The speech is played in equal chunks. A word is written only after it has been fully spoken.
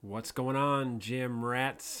What's going on, Gym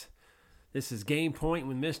Rats? This is Game Point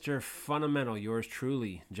with Mr. Fundamental, yours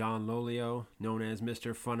truly, John Lolio, known as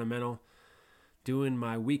Mr. Fundamental, doing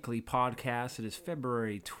my weekly podcast. It is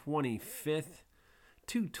February 25th,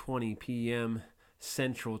 2:20 p.m.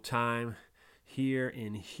 Central Time here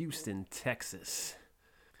in Houston, Texas.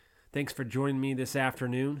 Thanks for joining me this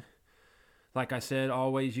afternoon. Like I said,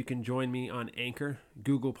 always you can join me on Anchor,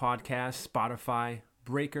 Google Podcasts, Spotify,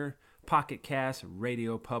 Breaker, Pocket Cast,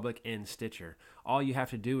 Radio Public, and Stitcher. All you have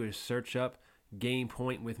to do is search up Game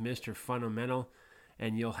Point with Mr. Fundamental,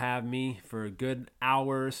 and you'll have me for a good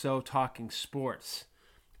hour or so talking sports.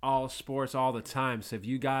 All sports all the time. So if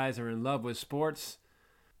you guys are in love with sports,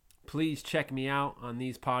 please check me out on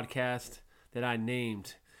these podcasts that I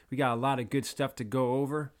named. We got a lot of good stuff to go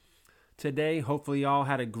over today. Hopefully y'all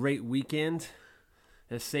had a great weekend,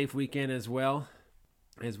 a safe weekend as well,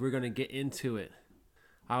 as we're going to get into it.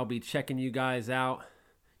 I'll be checking you guys out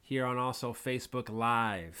here on also Facebook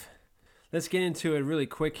Live. Let's get into it really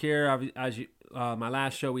quick here. My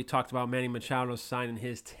last show, we talked about Manny Machado signing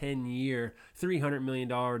his 10-year, $300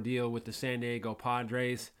 million deal with the San Diego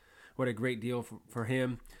Padres. What a great deal for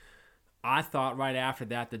him. I thought right after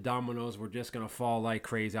that the dominoes were just going to fall like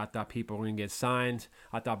crazy. I thought people were going to get signed.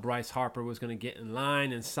 I thought Bryce Harper was going to get in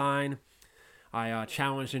line and sign. I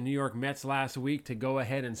challenged the New York Mets last week to go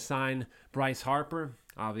ahead and sign Bryce Harper.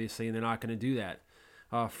 Obviously, they're not going to do that.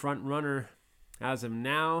 Front runner, as of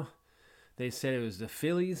now, they said it was the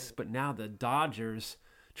Phillies, but now the Dodgers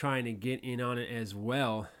trying to get in on it as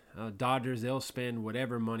well. Dodgers, they'll spend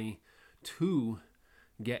whatever money to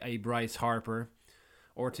get a Bryce Harper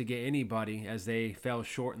or to get anybody, as they fell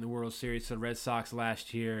short in the World Series to the Red Sox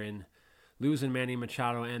last year. And losing Manny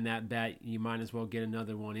Machado and that bat, you might as well get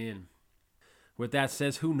another one in. With that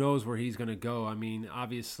said, who knows where he's going to go? I mean,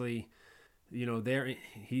 obviously,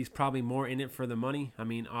 he's probably more in it for the money. I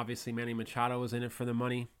mean, obviously, Manny Machado was in it for the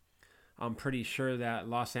money. I'm pretty sure that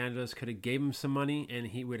Los Angeles could have gave him some money and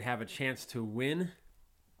he would have a chance to win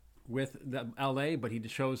with the LA, but he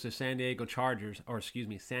chose the San Diego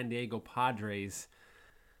Padres.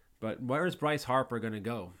 But where's Bryce Harper going to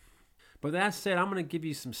go? But that said, I'm going to give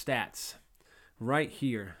you some stats right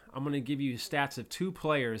here. I'm going to give you stats of two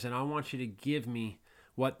players, and I want you to give me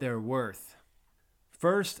what they're worth.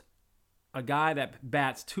 First, a guy that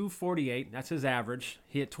bats .248, that's his average.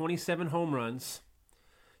 He hit 27 home runs,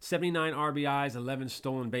 79 RBIs, 11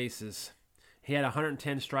 stolen bases. He had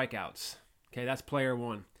 110 strikeouts. Okay, that's player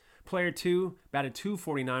one. Player two batted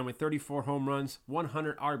 .249 with 34 home runs,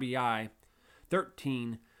 100 RBI,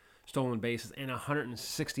 13 stolen bases, and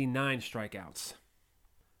 169 strikeouts.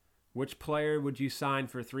 Which player would you sign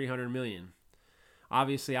for $300 million?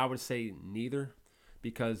 Obviously, I would say neither,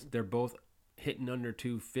 because they're both hitting under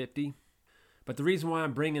 250. But the reason why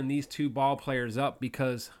I'm bringing these two ball players up,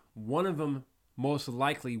 because one of them most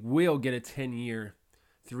likely will get a 10-year,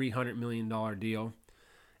 $300 million deal,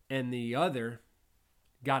 and the other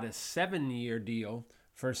got a 7-year deal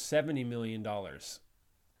for $70 million.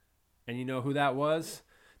 And you know who that was?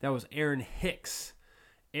 That was Aaron Hicks.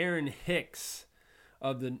 Aaron Hicks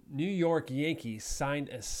of the New York Yankees signed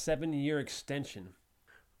a 7-year extension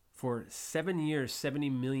for 7 years,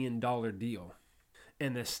 $70 million deal.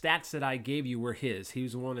 And the stats that I gave you were his. He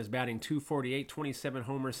was the one that's batting .248, 27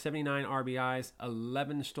 homers, 79 RBIs,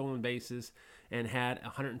 11 stolen bases, and had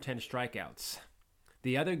 110 strikeouts.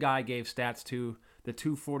 The other guy gave stats to the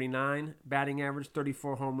 .249 batting average,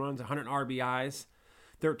 34 home runs, 100 RBIs,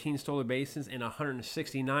 13 stolen bases, and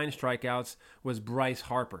 169 strikeouts was Bryce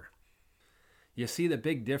Harper. You see the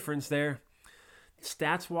big difference there?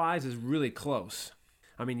 Stats-wise is really close.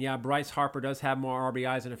 I mean, yeah, Bryce Harper does have more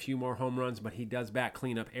RBIs and a few more home runs, but he does bat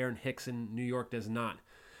cleanup. Aaron Hicks in New York does not.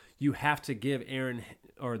 You have to give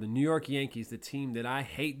the New York Yankees, the team that I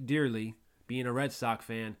hate dearly, being a Red Sox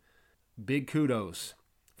fan, big kudos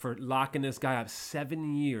for locking this guy up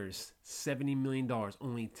 7 years, $70 million,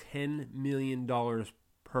 only $10 million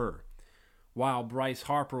per. While Bryce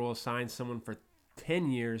Harper will sign someone for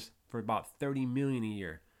 10 years for about $30 million a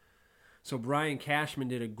year. So Brian Cashman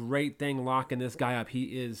did a great thing locking this guy up. He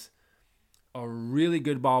is a really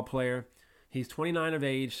good ball player. He's 29 of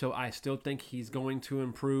age, so I still think he's going to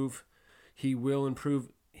improve. He will improve.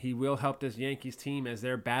 He will help this Yankees team as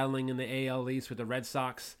they're battling in the AL East with the Red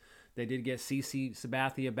Sox. They did get CC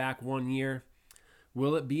Sabathia back 1 year.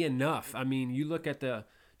 Will it be enough? I mean, you look at the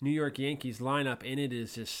New York Yankees lineup, and it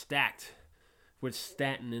is just stacked with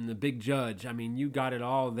Stanton and the big Judge. I mean, you got it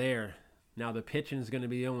all there. Now, the pitching is going to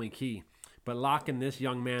be the only key. But locking this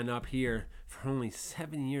young man up here for only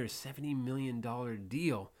 7 years, $70 million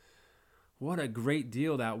deal. What a great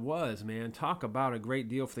deal that was, man. Talk about a great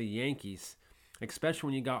deal for the Yankees. especially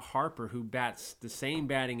when you got Harper, who bats the same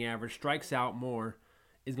batting average, strikes out more,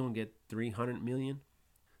 is going to get $300 million.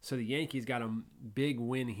 So the Yankees got a big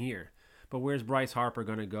win here. But where's Bryce Harper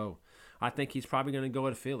going to go? I think he's probably going to go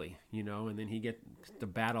to Philly, and then he gets to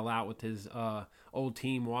battle out with his old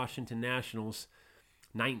team, Washington Nationals,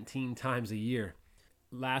 19 times a year.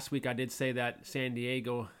 Last week I did say that San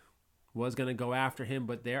Diego was going to go after him,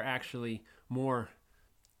 but they're actually more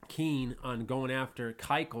keen on going after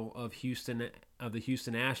Keuchel of the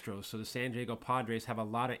Houston Astros. So the San Diego Padres have a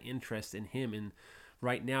lot of interest in him, and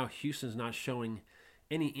right now Houston's not showing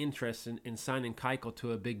any interest in signing Keuchel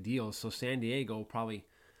to a big deal. So San Diego will probably,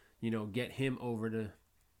 get him over to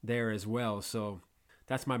there as well. So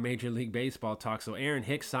that's my Major League Baseball talk. So Aaron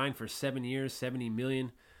Hicks signed for 7 years, $70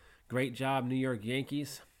 million. Great job, New York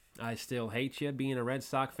Yankees. I still hate you, being a Red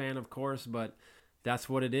Sox fan, of course, but that's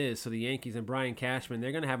what it is. So the Yankees and Brian Cashman,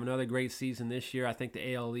 they're going to have another great season this year. I think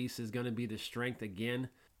the AL East is going to be the strength again.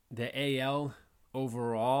 The AL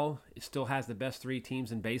overall, it still has the best 3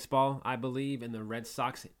 teams in baseball, I believe, and the Red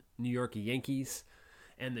Sox, New York Yankees,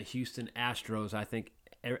 and the Houston Astros. I think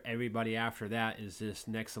everybody after that is just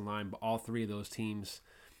next in line, but all 3 of those teams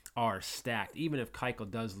are stacked. Even if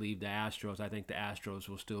Keuchel does leave the Astros, I think the Astros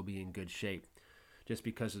will still be in good shape just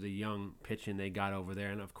because of the young pitching they got over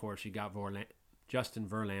there. And, of course, you got Justin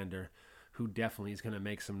Verlander, who definitely is going to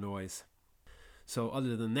make some noise. So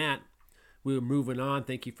other than that, we're moving on.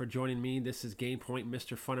 Thank you for joining me. This is Game Point,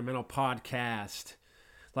 Mr. Fundamental Podcast.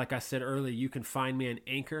 Like I said earlier, you can find me on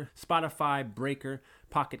Anchor, Spotify, Breaker,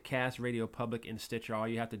 Pocket Cast, Radio Public, and Stitcher. All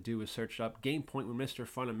you have to do is search up Game Point with Mr.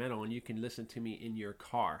 Fundamental, and you can listen to me in your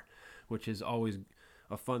car, which is always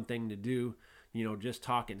a fun thing to do, just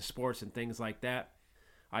talking sports and things like that.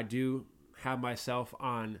 I do have myself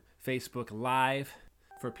on Facebook Live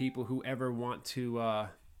for people who ever want to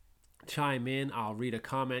chime in. I'll read a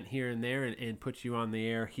comment here and there and put you on the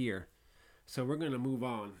air here. So we're going to move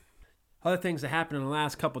on. Other things that happened in the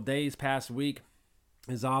last couple days, past week,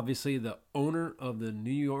 is obviously the owner of the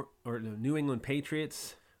New England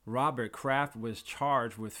Patriots, Robert Kraft, was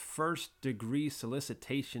charged with first-degree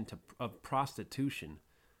solicitation of prostitution.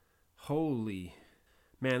 Holy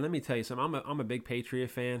man, let me tell you something. I'm a big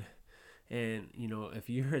Patriot fan, and if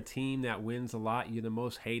you're a team that wins a lot, you're the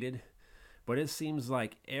most hated. But it seems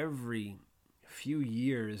like every few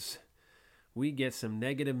years we get some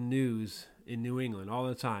negative news in New England all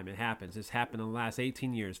the time. It happens. It's happened in the last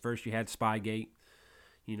 18 years. First you had Spygate,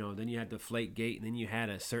 then you had Deflategate, and then you had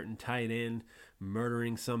a certain tight end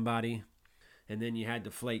murdering somebody, and then you had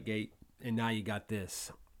Deflategate, and now you got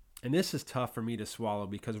this. And this is tough for me to swallow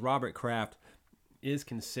because Robert Kraft is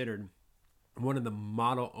considered one of the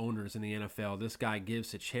model owners in the NFL. This guy gives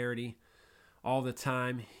to charity all the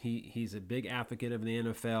time. He's a big advocate of the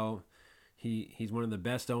NFL. He's one of the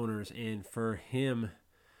best owners, and for him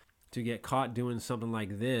to get caught doing something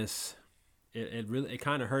like this, it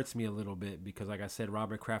kind of hurts me a little bit because, like I said,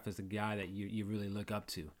 Robert Kraft is the guy that you really look up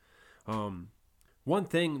to. One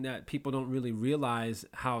thing that people don't really realize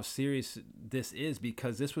how serious this is,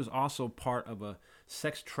 because this was also part of a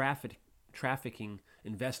sex trafficking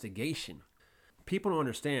investigation. People don't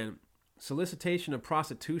understand. Solicitation of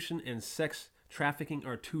prostitution and sex trafficking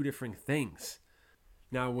are 2 different things.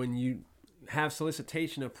 Now, when you have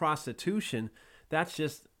solicitation of prostitution, that's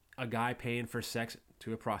just a guy paying for sex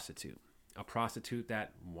to a prostitute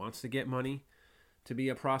that wants to get money to be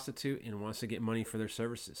a prostitute and wants to get money for their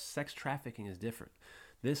services. Sex trafficking is different.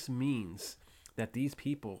 This means that these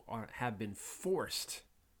people have been forced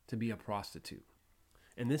to be a prostitute.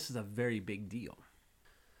 And this is a very big deal.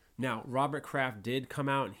 Now, Robert Kraft did come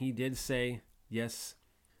out and he did say, yes,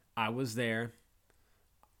 I was there,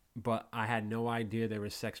 but I had no idea there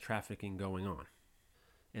was sex trafficking going on.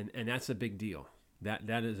 And that's a big deal.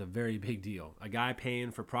 That is a very big deal. A guy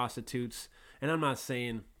paying for prostitutes, and I'm not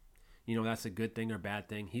saying, that's a good thing or bad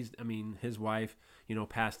thing. His wife,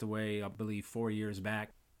 passed away, I believe 4 years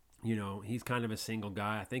back. He's kind of a single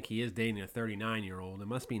guy. I think he is dating a 39-year-old. It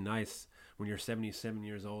must be nice when you're 77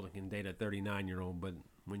 years old and can date a 39-year-old, but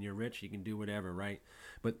when you're rich, you can do whatever, right?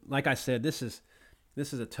 But like I said, this is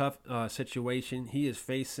a tough situation. He is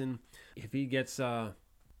facing, if he gets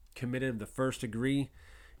committed of the first degree,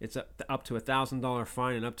 it's up to $1,000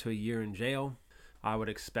 fine and up to a year in jail. I would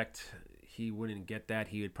expect he wouldn't get that.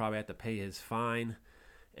 He would probably have to pay his fine,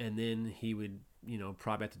 and then he would,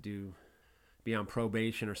 probably have to be on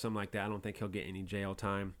probation or something like that. I don't think he'll get any jail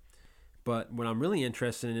time. But what I'm really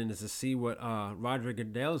interested in is to see what Roger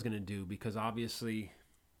Goodell is going to do, because obviously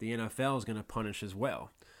the NFL is going to punish as well.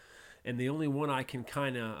 And the only one I can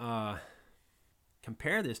kind of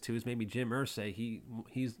compare this to is maybe Jim Irsay.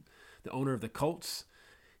 He's the owner of the Colts.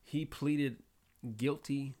 He pleaded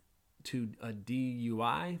guilty to a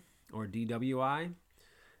DUI or DWI,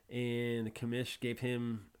 and the commish gave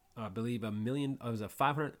him, I believe, it was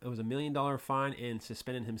 $1 million fine and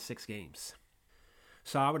suspended him 6 games.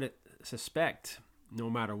 So I would suspect, no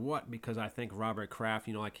matter what, because I think Robert Kraft,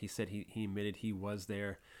 like he said, he admitted he was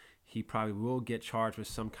there. He probably will get charged with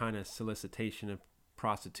some kind of solicitation of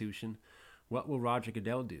prostitution. What will Roger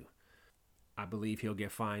Goodell do? I believe he'll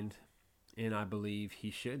get fined, and I believe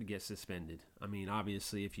he should get suspended. I mean,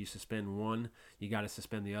 obviously, if you suspend one, you got to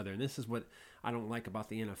suspend the other. And this is what I don't like about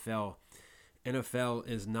the NFL. NFL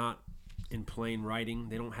is not in plain writing.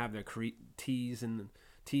 They don't have their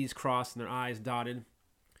T's crossed and their I's dotted.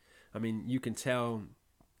 I mean, you can tell,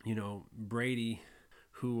 Brady,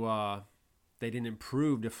 who they didn't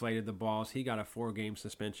improve, deflated the balls. He got a 4-game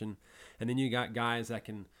suspension. And then you got guys that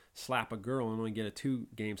can slap a girl and only get a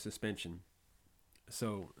 2-game suspension.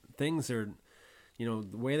 So things are, the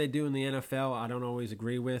way they do in the NFL, I don't always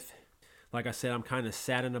agree with. Like I said, I'm kind of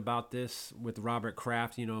saddened about this with Robert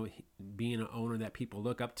Kraft, being an owner that people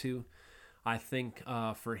look up to. I think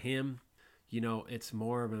for him, it's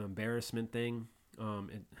more of an embarrassment thing.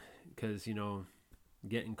 Because,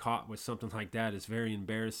 getting caught with something like that is very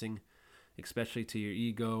embarrassing, especially to your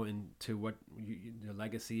ego and to what your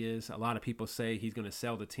legacy is. A lot of people say he's going to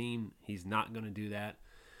sell the team. He's not going to do that.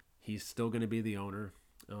 He's still going to be the owner.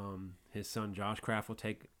 His son Josh Kraft will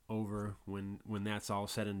take over when that's all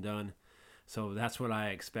said and done. So that's what I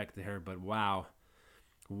expect there. But wow,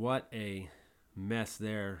 what a mess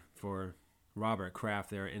there for Robert Kraft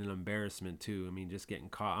there, and an embarrassment too. I mean, just getting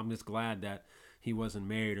caught. I'm just glad that he wasn't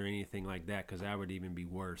married or anything like that, because that would even be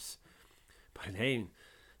worse. But hey,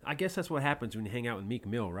 I guess that's what happens when you hang out with Meek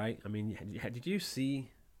Mill, right? I mean, did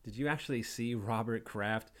you actually see Robert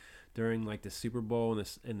Kraft during like the Super Bowl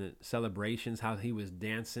and the celebrations, how he was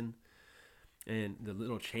dancing and the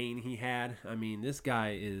little chain he had? I mean, this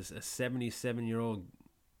guy is a 77-year-old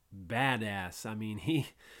badass. I mean,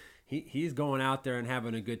 he's going out there and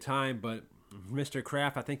having a good time, but Mr.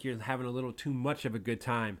 Kraft, I think you're having a little too much of a good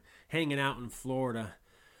time hanging out in Florida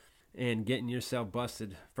and getting yourself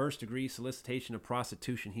busted. 1st-degree solicitation of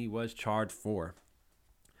prostitution he was charged for.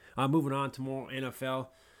 Moving on to more NFL.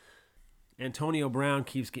 Antonio Brown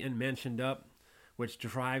keeps getting mentioned up, which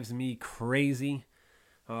drives me crazy.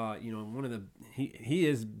 He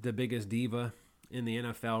is the biggest diva in the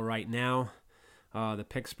NFL right now. The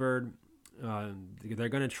Pittsburgh, they're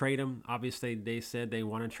going to trade him. Obviously, they said they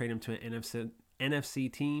want to trade him to an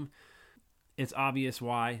NFC team. It's obvious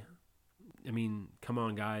why. I mean, come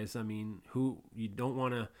on, guys. I mean, you don't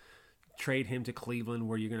want to trade him to Cleveland,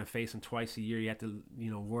 where you're going to face him twice a year. You have to,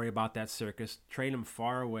 worry about that circus. Trade him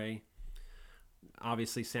far away.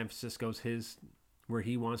 Obviously, San Francisco's where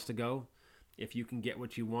he wants to go. If you can get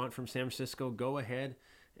what you want from San Francisco, go ahead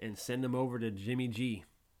and send him over to Jimmy G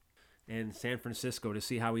and San Francisco to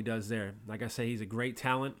see how he does there. Like I say, he's a great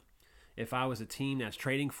talent. If I was a team that's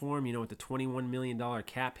trading for him, with the $21 million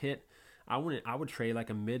cap hit, I would trade like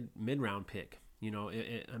a mid-round pick.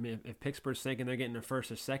 If Pittsburgh's thinking they're getting a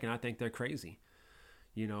 1st or 2nd, I think they're crazy.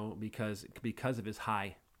 Because of his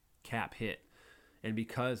high cap hit and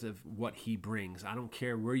because of what he brings. I don't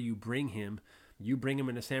care where you bring him. You bring him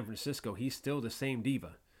into San Francisco, he's still the same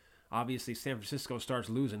diva. Obviously, San Francisco starts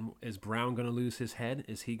losing. Is Brown going to lose his head?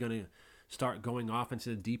 Is he going to start going off into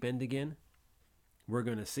the deep end again? We're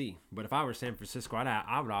going to see. But if I were San Francisco,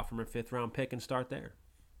 I would offer him a 5th-round pick and start there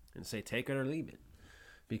and say take it or leave it.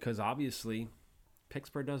 Because obviously,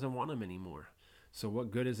 Pittsburgh doesn't want him anymore. So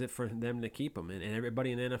what good is it for them to keep him? And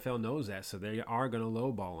everybody in the NFL knows that, so they are going to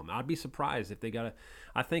lowball him. I'd be surprised if they got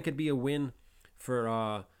I think it'd be a win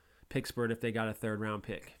for Pittsburgh if they got a 3rd-round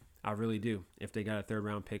pick. I really do, if they got a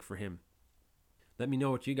 3rd-round pick for him. Let me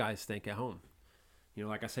know what you guys think at home.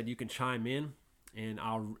 Like I said, you can chime in, and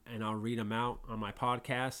I'll read them out on my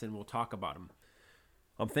podcast, and we'll talk about them.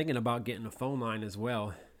 I'm thinking about getting a phone line as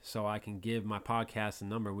well, so I can give my podcast a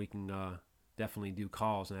number. We can definitely do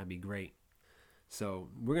calls, and that'd be great. So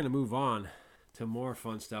we're going to move on to more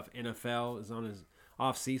fun stuff. NFL is on his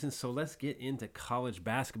off season, so let's get into college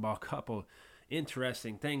basketball. Couple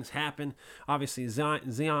interesting things happen. Obviously,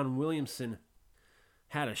 Zion Williamson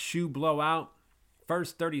had a shoe blowout.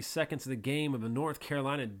 First 30 seconds of the game of a North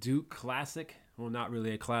Carolina Duke Classic. Well, not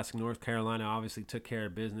really a classic. North Carolina obviously took care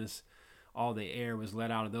of business. All the air was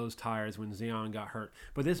let out of those tires when Zion got hurt.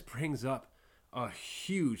 But this brings up a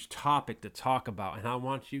huge topic to talk about, and I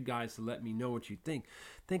want you guys to let me know what you think.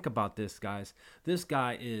 Think about this, guys. This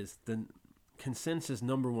guy is the consensus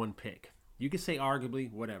 #1 pick. You could say arguably,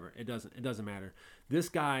 whatever. It doesn't matter. This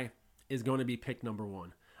guy is going to be pick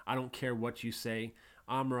 #1. I don't care what you say.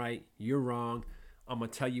 I'm right. You're wrong. I'm going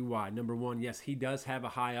to tell you why. Number one, yes, he does have a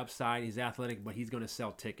high upside. He's athletic, but he's going to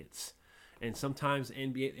sell tickets. And sometimes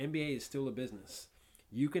NBA is still a business.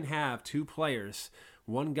 You can have two players.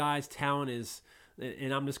 One guy's talent is,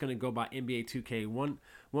 and I'm just going to go by NBA 2K.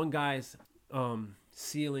 One guy's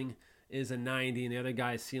ceiling is a 90 and the other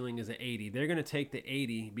guy's ceiling is an 80. They're going to take the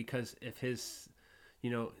 80 because if his,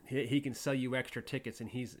 he can sell you extra tickets and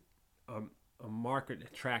he's a market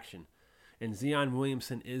attraction. And Zion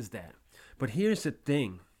Williamson is that. But here's the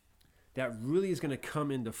thing that really is going to come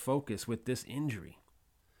into focus with this injury.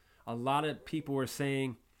 A lot of people were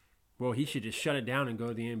saying, well, he should just shut it down and go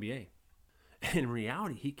to the NBA. In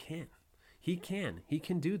reality, he can't. He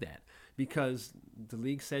can do that because the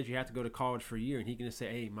league says you have to go to college for a year, and he can just say,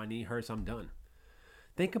 hey, my knee hurts, I'm done.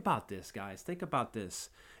 Think about this, guys. Think about this.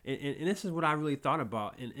 And this is what I really thought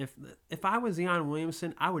about. And if I was Zion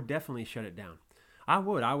Williamson, I would definitely shut it down. I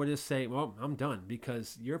would just say, well, I'm done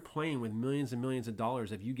because you're playing with millions and millions of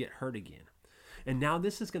dollars if you get hurt again. And now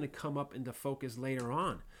this is going to come up into focus later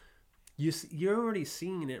on. You're already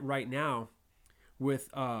seeing it right now with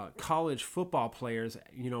college football players,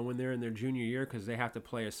 when they're in their junior year because they have to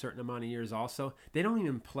play a certain amount of years also. They don't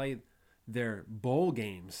even play their bowl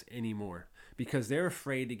games anymore because they're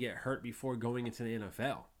afraid to get hurt before going into the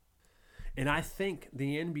NFL. And I think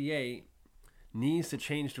the NBA needs to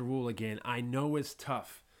change the rule again. I know it's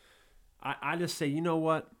tough. I just say, you know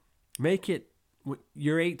what? Make it,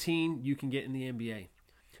 you're 18, you can get in the NBA.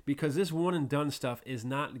 Because this one and done stuff is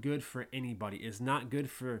not good for anybody. It's not good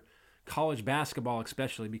for college basketball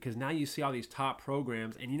especially because now you see all these top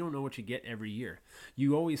programs and you don't know what you get every year.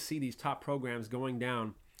 You always see these top programs going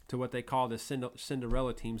down to what they call the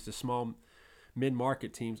Cinderella teams, the small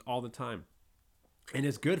mid-market teams all the time. And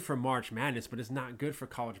it's good for March Madness, but it's not good for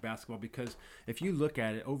college basketball because if you look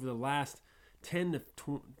at it over the last 10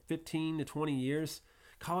 to 15 to 20 years,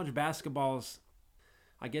 college basketball's,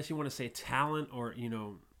 I guess you want to say talent or,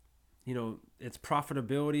 its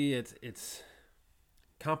profitability, its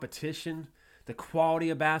competition, the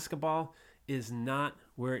quality of basketball is not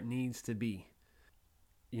where it needs to be.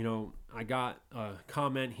 I got a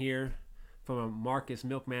comment here from a Marcus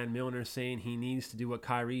Milkman Milner saying he needs to do what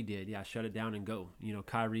Kyrie did. Yeah, shut it down and go.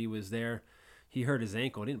 Kyrie was there. He hurt his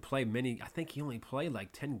ankle. Didn't play many. I think he only played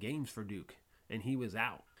like 10 games for Duke, and he was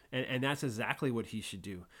out. And that's exactly what he should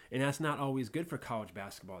do. And that's not always good for college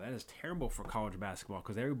basketball. That is terrible for college basketball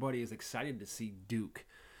because everybody is excited to see Duke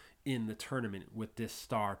in the tournament with this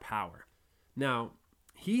star power. Now,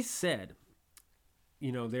 he said,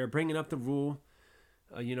 they're bringing up the rule,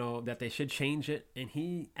 that they should change it. And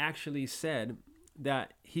he actually said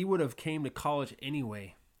that he would have came to college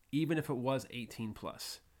anyway, even if it was 18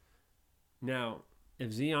 plus. Now,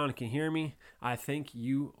 if Zion can hear me, I think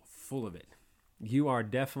you full of it. You are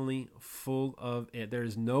definitely full of it.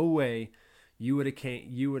 There's no way you would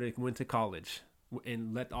have went to college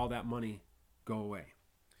and let all that money go away.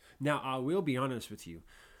 Now, I will be honest with you.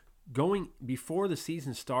 Going before the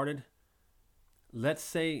season started, let's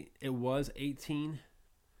say it was 18,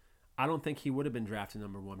 I don't think he would have been drafted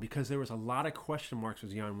number 1 because there was a lot of question marks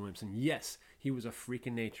with Zion Williamson. Yes, he was a freak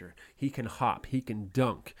in nature. He can hop. He can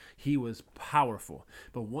dunk. He was powerful.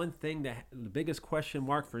 But one thing the biggest question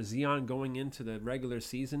mark for Zion going into the regular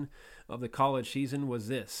season of the college season was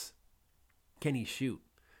this. Can he shoot?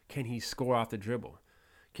 Can he score off the dribble?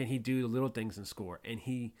 Can he do the little things and score? And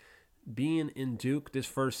he, being in Duke this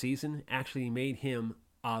first season, actually made him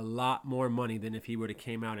a lot more money than if he would have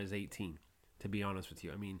came out as 18, to be honest with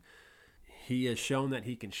you. I mean, he has shown that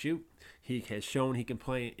he can shoot. He has shown he can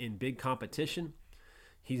play in big competition.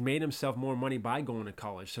 He's made himself more money by going to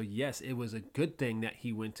college. So yes, it was a good thing that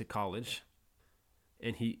he went to college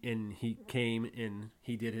and he came and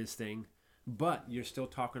he did his thing. But you're still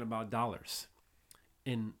talking about dollars.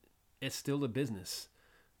 And it's still a business.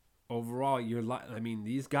 Overall,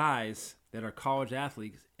 these guys that are college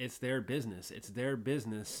athletes, it's their business. It's their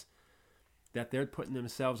business that they're putting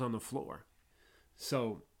themselves on the floor.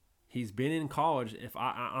 So he's been in college.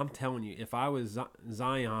 I'm telling you, if I was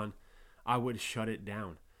Zion, I would shut it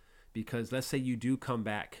down. Because let's say you do come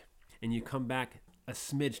back and you come back a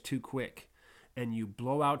smidge too quick and you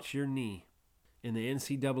blow out your knee in the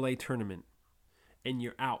NCAA tournament and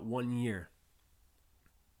you're out 1 year.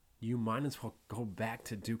 You might as well go back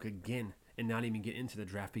to Duke again and not even get into the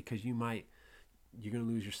draft because you're going to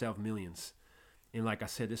lose yourself millions. And like I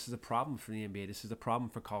said, this is a problem for the NBA. This is a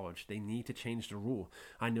problem for college. They need to change the rule.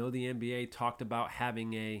 I know the NBA talked about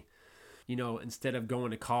having instead of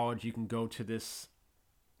going to college, you can go to this,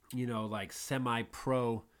 like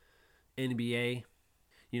semi-pro NBA,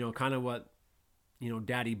 kind of what,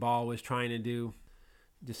 Daddy Ball was trying to do.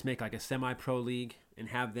 Just make like a semi-pro league and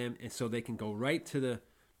have them, and so they can go right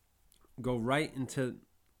into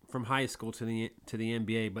from high school to the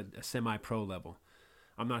NBA, but a semi-pro level.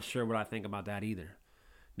 I'm not sure what I think about that either,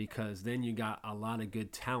 because then you got a lot of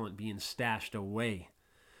good talent being stashed away.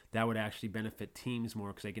 That would actually benefit teams more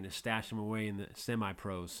because they can just stash them away in the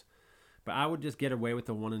semi-pros. But I would just get away with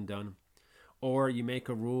the one and done. Or you make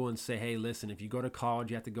a rule and say, hey, listen, if you go to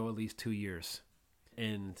college, you have to go at least 2 years.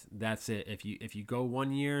 And that's it. If you go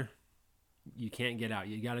 1 year, you can't get out.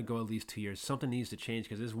 You got to go at least 2 years. Something needs to change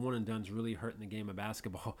because this one and done is really hurting the game of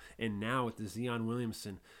basketball. And now with the Zion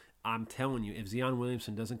Williamson, I'm telling you, if Zion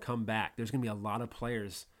Williamson doesn't come back, there's going to be a lot of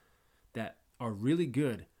players that are really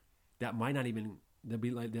good that might not even, they'll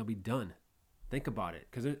be done. Think about it.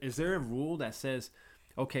 Because is there a rule that says,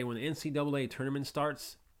 okay, when the NCAA tournament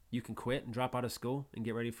starts, you can quit and drop out of school and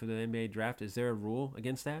get ready for the NBA draft? Is there a rule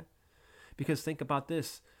against that? Because think about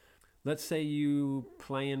this. Let's say you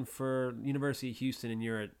playing for University of Houston and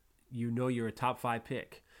you're a top 5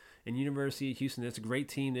 pick. And University of Houston, that's a great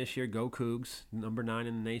team this year. Go Cougs, number 9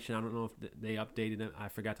 in the nation. I don't know if they updated it. I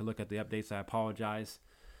forgot to look at the updates. I apologize.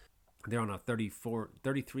 They're on a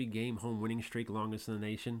 33 game home winning streak, longest in the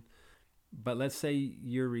nation. But let's say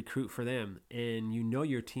you're a recruit for them and you know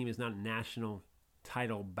your team is not national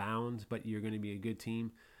title bound, but you're going to be a good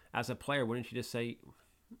team. As a player, wouldn't you just say,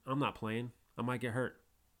 I'm not playing. I might get hurt.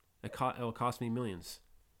 It'll cost me millions.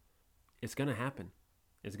 It's going to happen.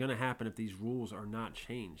 It's going to happen if these rules are not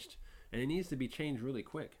changed. And it needs to be changed really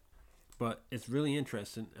quick. But it's really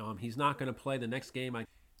interesting. He's not going to play the next game.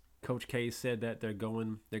 Coach K said that they're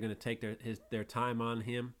going to take their time on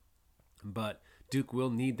him. But Duke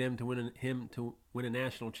will need them to win a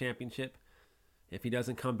national championship. If he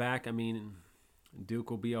doesn't come back, I mean,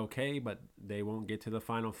 Duke will be okay, but they won't get to the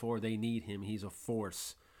Final Four. They need him. He's a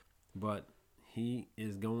force. But he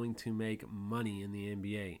is going to make money in the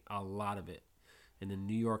NBA, a lot of it. And the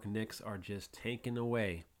New York Knicks are just tanking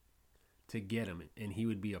away to get him. And he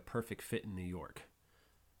would be a perfect fit in New York.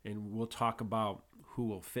 And we'll talk about who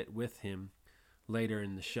will fit with him later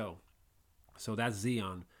in the show. So that's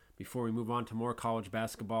Zion. Before we move on to more college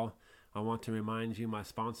basketball, I want to remind you my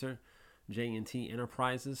sponsor, J&T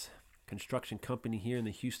Enterprises, construction company here in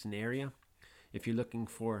the Houston area. If you're looking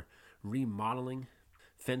for remodeling,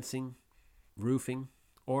 fencing, roofing,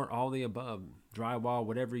 or all the above, drywall,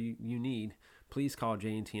 whatever you need, please call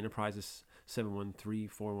J&T Enterprises,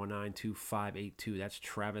 713-419-2582. That's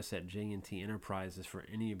Travis at J&T Enterprises for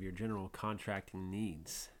any of your general contracting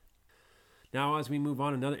needs. Now, as we move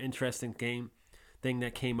on, another interesting thing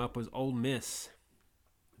that came up was Ole Miss.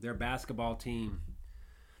 Their basketball team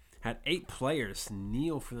had 8 players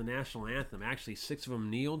kneel for the national anthem. Actually, 6 of them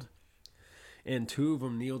kneeled, and 2 of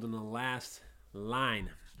them kneeled in the last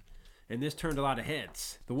line. And this turned a lot of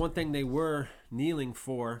heads. The one thing they were kneeling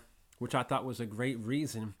for, which I thought was a great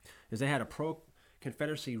reason, is they had a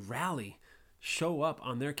pro-Confederacy rally show up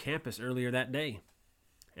on their campus earlier that day.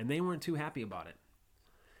 And they weren't too happy about it.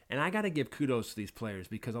 And I got to give kudos to these players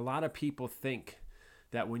because a lot of people think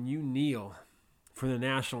that when you kneel for the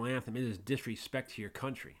national anthem, it is disrespect to your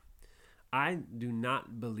country. I do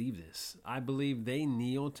not believe this. I believe they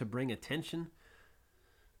kneel to bring attention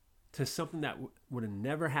to something that would have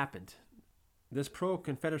never happened. This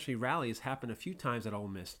pro-Confederacy rally has happened a few times at Ole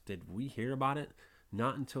Miss. Did we hear about it?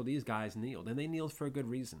 Not until these guys kneeled. And they kneeled for a good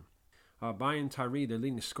reason. Brian Tyree, their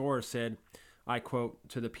leading scorer, said, I quote,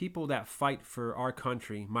 "To the people that fight for our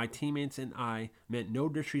country, my teammates and I meant no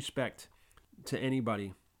disrespect to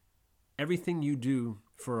anybody. Everything you do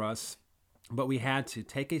for us, but we had to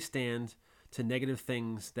take a stand to negative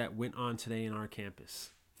things that went on today in our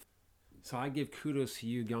campus." So I give kudos to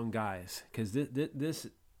you young guys, because this,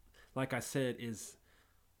 like I said, is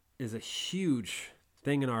a huge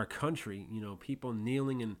thing in our country. You know, people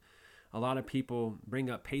kneeling, and a lot of people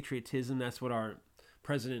bring up patriotism. That's what our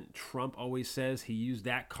President Trump always says. He used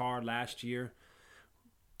that card last year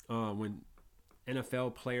when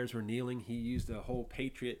NFL players were kneeling. He used the whole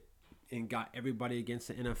patriot and got everybody against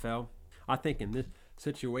the NFL. I think in this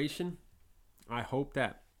situation, I hope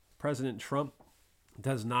that President Trump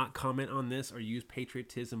does not comment on this or use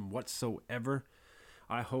patriotism whatsoever.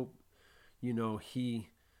 I hope, he,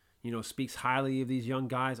 speaks highly of these young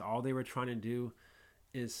guys. All they were trying to do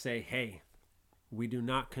is say, hey, we do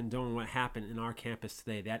not condone what happened in our campus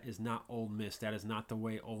today. That is not Ole Miss. That is not the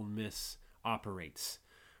way Ole Miss operates.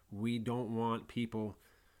 We don't want people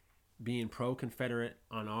being pro-Confederate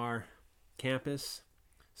on our campus.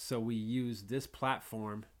 So we use this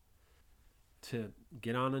platform to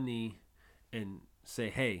get on a knee and say,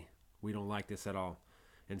 hey, we don't like this at all.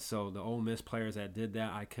 And so the Ole Miss players that did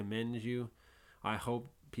that, I commend you. I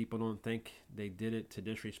hope people don't think they did it to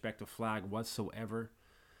disrespect the flag whatsoever.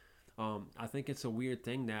 I think it's a weird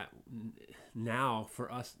thing that now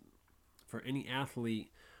for us, for any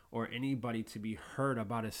athlete or anybody to be heard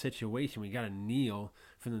about a situation, we got to kneel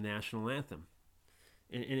for the national anthem.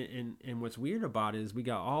 And what's weird about it is we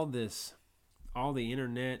got all the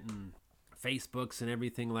internet and Facebooks and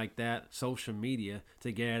everything like that, social media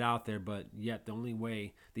to get it out there, but yet the only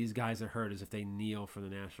way these guys are heard is if they kneel for the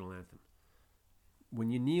national anthem. When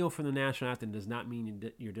you kneel for the national anthem does not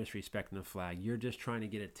mean you're disrespecting the flag. You're just trying to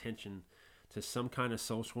get attention to some kind of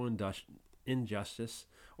social injustice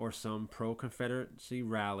or some pro-Confederacy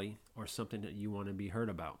rally or something that you want to be heard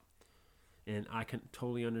about. And I can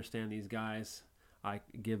totally understand these guys. I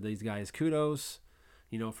give these guys kudos,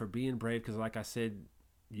 for being brave, because like I said,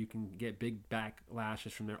 you can get big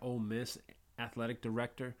backlashes from their Ole Miss athletic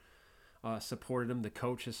director supported them. The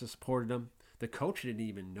coaches supported them. The coach didn't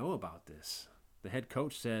even know about this. The head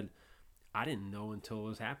coach said, I didn't know until it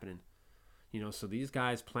was happening. So these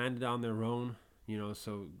guys planned it on their own,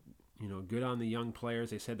 so, good on the young players.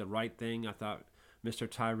 They said the right thing. I thought Mr.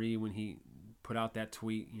 Tyree, when he put out that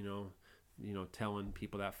tweet, telling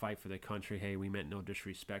people that fight for the country, hey, we meant no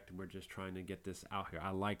disrespect. We're just trying to get this out here.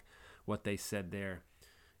 I like what they said there.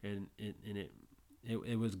 And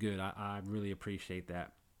it was good. I really appreciate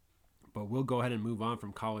that. But we'll go ahead and move on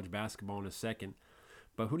from college basketball in a second.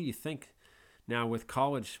 But who do you think now with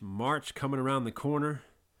college March coming around the corner?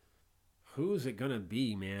 Who's it going to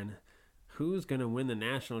be, man? Who's going to win the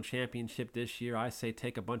national championship this year? I say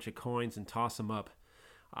take a bunch of coins and toss them up.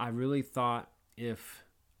 I really thought if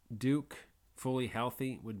Duke fully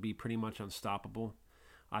healthy would be pretty much unstoppable.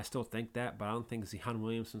 I still think that, but I don't think Zion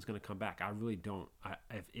Williamson's going to come back. I really don't.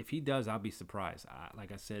 If he does, I'll be surprised.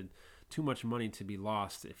 Like I said, too much money to be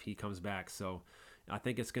lost if he comes back. So I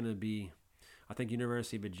think it's going to be – I think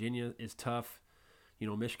University of Virginia is tough.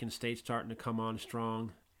 Michigan State's starting to come on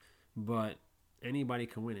strong. But anybody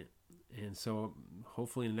can win it. And so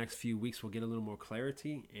hopefully in the next few weeks we'll get a little more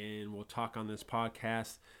clarity, and we'll talk on this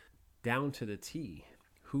podcast down to the T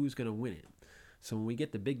who's going to win it. So when we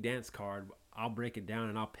get the big dance card – I'll break it down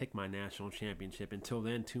and I'll pick my national championship. Until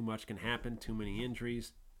then, too much can happen, too many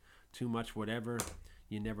injuries, too much whatever.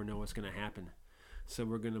 You never know what's going to happen. So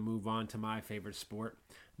we're going to move on to my favorite sport,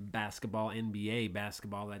 basketball, NBA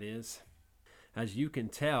basketball, that is. As you can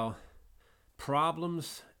tell,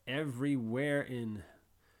 problems everywhere in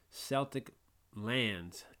Celtic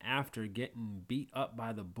land after getting beat up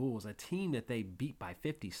by the Bulls, a team that they beat by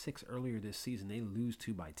 56 earlier this season. They lose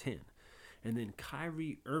to by 10. And then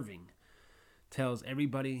Kyrie Irving tells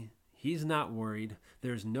everybody he's not worried.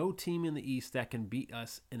 There's no team in the East that can beat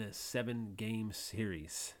us in a 7-game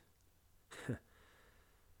series.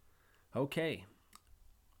 Okay.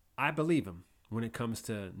 I believe him when it comes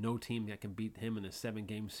to no team that can beat him in a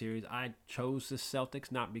 7-game series. I chose the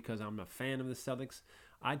Celtics not because I'm a fan of the Celtics.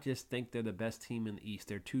 I just think they're the best team in the East.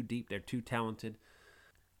 They're too deep. They're too talented.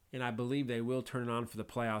 And I believe they will turn it on for the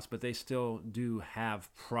playoffs, but they still do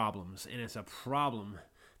have problems. And it's a problem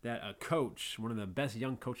that a coach, one of the best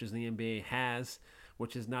young coaches in the NBA has,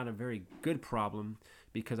 which is not a very good problem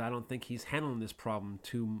because I don't think he's handling this problem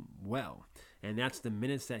too well. And that's the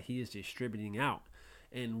minutes that he is distributing out.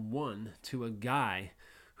 And one to a guy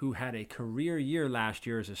who had a career year last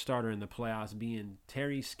year as a starter in the playoffs, being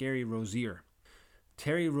Terry Scary Rozier.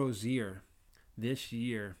 Terry Rozier this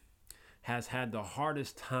year has had the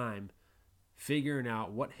hardest time figuring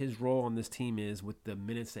out what his role on this team is with the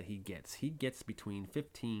minutes that he gets. He gets between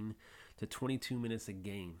 15 to 22 minutes a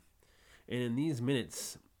game. And in these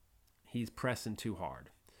minutes, he's pressing too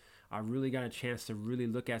hard. I really got a chance to really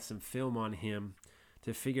look at some film on him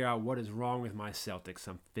to figure out what is wrong with my Celtics.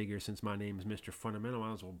 I figure since my name is Mr. Fundamental, I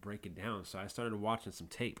might as well break it down. So I started watching some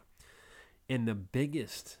tape. And the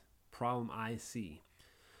biggest problem I see,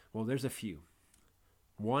 well, there's a few.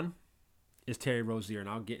 One is Terry Rozier, and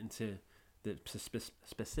I'll get into the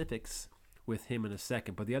specifics with him in a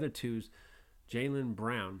second. But the other two's Jaylen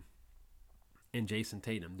Brown and Jason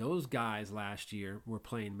Tatum. Those guys last year were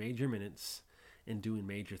playing major minutes and doing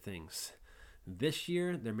major things. This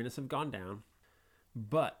year, their minutes have gone down.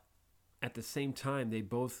 But at the same time, they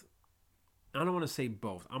both, I don't want to say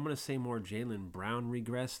both. I'm going to say more Jaylen Brown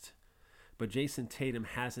regressed. But Jason Tatum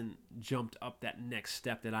hasn't jumped up that next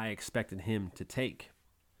step that I expected him to take.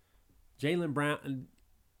 Jaylen Brown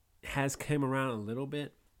has come around a little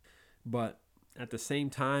bit, but at the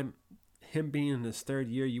same time, him being in his third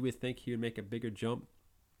year, you would think he would make a bigger jump.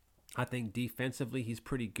 I think defensively, he's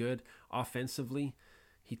pretty good. Offensively,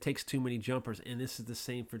 he takes too many jumpers, and this is the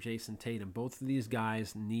same for Jason Tatum. Both of these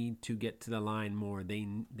guys need to get to the line more.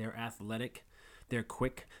 They're athletic. They're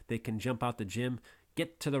quick. They can jump out the gym,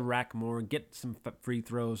 Get to the rack more. Get some free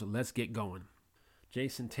throws. Let's get going.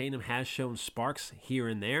 Jason Tatum has shown sparks here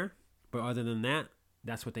and there, but other than that,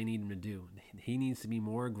 that's what they need him to do. He needs to be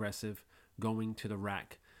more aggressive going to the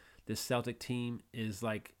rack. This Celtic team is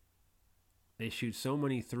like, they shoot so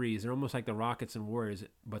many threes. They're almost like the Rockets and Warriors,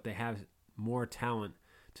 but they have more talent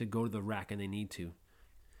to go to the rack, and they need to.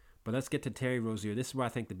 But let's get to Terry Rozier. This is where I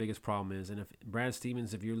think the biggest problem is. And if Brad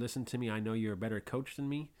Stevens, if you're listening to me, I know you're a better coach than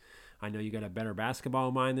me. I know you got a better basketball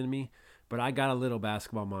mind than me, but I got a little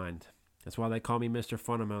basketball mind. That's why they call me Mr.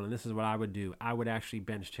 Fundamental, and this is what I would do. I would actually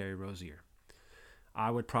bench Terry Rozier. I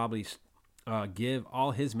would probably give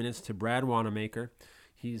all his minutes to Brad Wanamaker.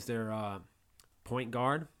 He's their point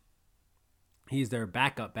guard. He's their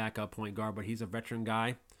backup point guard, but he's a veteran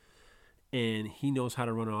guy, and he knows how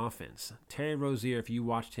to run an offense. Terry Rozier, if you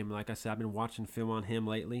watched him, like I said, I've been watching film on him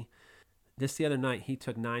lately. The other night, he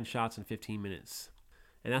took 9 shots in 15 minutes,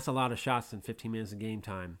 and that's a lot of shots in 15 minutes of game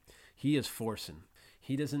time. He is forcing.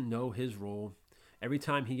 He doesn't know his role. Every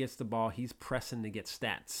time he gets the ball, he's pressing to get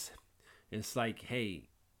stats. It's like, hey,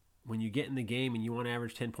 when you get in the game and you want to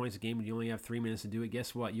average 10 points a game and you only have 3 minutes to do it,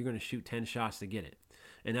 guess what? You're going to shoot 10 shots to get it.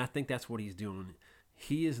 And I think that's what he's doing.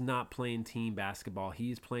 He is not playing team basketball.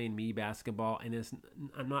 He's playing me basketball. And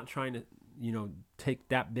I'm not trying to, take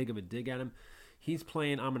that big of a dig at him. He's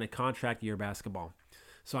playing, I'm going to contract year basketball.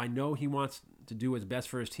 So I know he wants to do what's best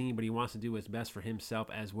for his team, but he wants to do what's best for himself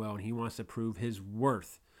as well. And he wants to prove his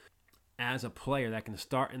worth as a player that can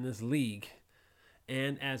start in this league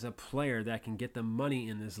and as a player that can get the money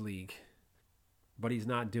in this league. But he's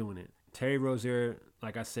not doing it. Terry Rozier,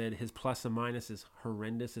 like I said, his plus and minus is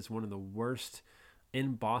horrendous. It's one of the worst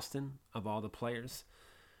in Boston of all the players.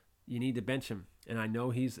 You need to bench him. And I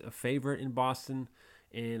know he's a favorite in Boston.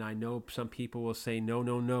 And I know some people will say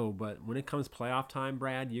no. But when it comes playoff time,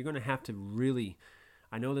 Brad, you're going to have to really,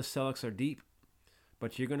 I know the Celtics are deep,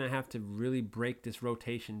 but you're going to have to really break this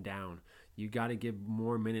rotation down. You got to give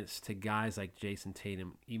more minutes to guys like Jason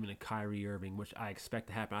Tatum, even a Kyrie Irving, which I expect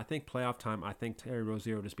to happen. I think playoff time, I think Terry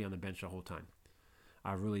Rozier will just be on the bench the whole time.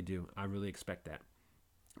 I really do. I really expect that.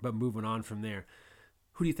 But moving on from there,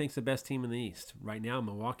 who do you think's the best team in the East? Right now,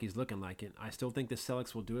 Milwaukee's looking like it. I still think the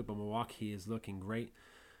Celtics will do it, but Milwaukee is looking great.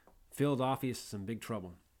 Philadelphia is some big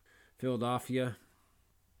trouble. Philadelphia,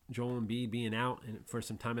 Joel Embiid being out, and for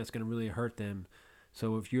some time that's going to really hurt them.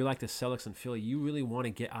 So if you're like the Celtics and Philly, you really want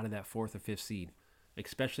to get out of that 4th or 5th seed,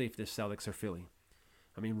 especially if the Celtics are Philly.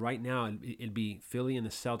 I mean, right now, it'd be Philly and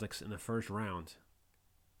the Celtics in the first round.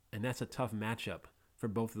 And that's a tough matchup for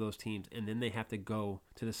both of those teams. And then they have to go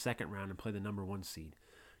to the second round and play the number 1 seed.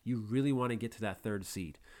 You really want to get to that 3rd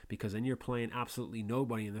seed because then you're playing absolutely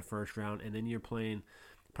nobody in the first round. And then you're playing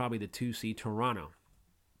probably the 2 seed Toronto,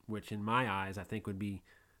 which in my eyes, I think would be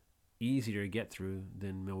easier to get through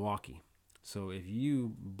than Milwaukee. So if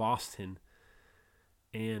you, Boston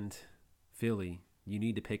and Philly, you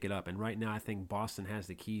need to pick it up. And right now I think Boston has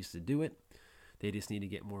the keys to do it. They just need to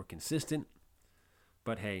get more consistent.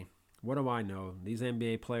 But hey, what do I know? These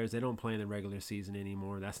NBA players, they don't play in the regular season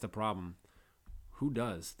anymore. That's the problem. Who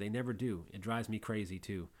does? They never do. It drives me crazy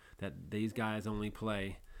too, that these guys only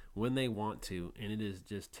play when they want to. And it is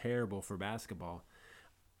just terrible for basketball.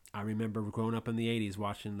 I remember growing up in the 80s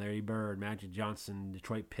watching Larry Bird, Magic Johnson,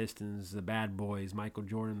 Detroit Pistons, the Bad Boys, Michael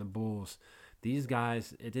Jordan, the Bulls. These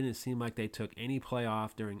guys, it didn't seem like they took any play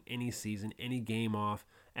off during any season, any game off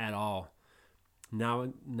at all.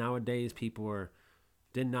 Nowadays, people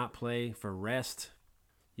did not play for rest.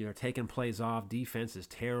 Taking plays off. Defense is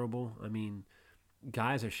terrible. I mean,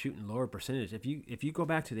 guys are shooting lower percentage. If you go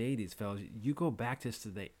back to the 80s, fellas, you go back just to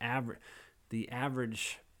the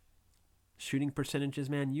average shooting percentages,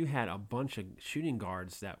 man, you had a bunch of shooting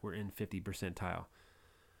guards that were in 50 percentile.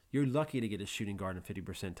 You're lucky to get a shooting guard in 50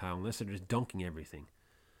 percentile unless they're just dunking everything.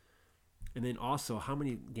 And then also, how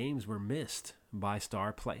many games were missed by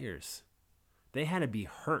star players? They had to be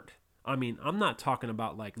hurt. I mean, I'm not talking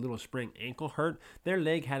about like little spring ankle hurt. Their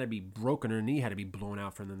leg had to be broken, or knee had to be blown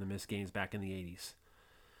out for them to miss games back in the 80s.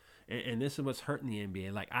 And this is what's hurting the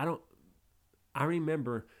NBA. Like, I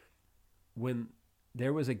remember when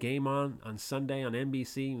there was a game on Sunday on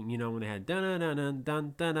NBC, when they had dun dun dun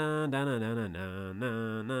dun dun dun dun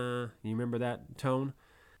dun dun. You remember that tone?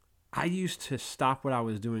 I used to stop what I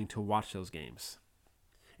was doing to watch those games.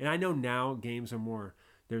 And I know now games are more,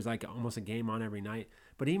 there's like almost a game on every night.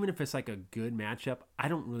 But even if it's like a good matchup, I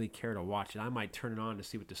don't really care to watch it. I might turn it on to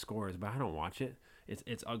see what the score is, but I don't watch it.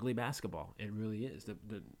 It's ugly basketball. It really is.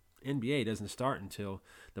 The NBA doesn't start until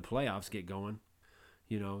the playoffs get going.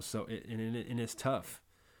 So it's tough.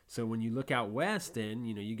 So when you look out west, then,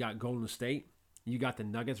 you got Golden State, you got the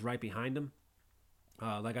Nuggets right behind them.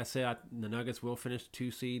 Like I said, the Nuggets will finish the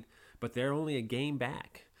 2 seed, but they're only a game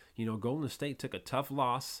back. Golden State took a tough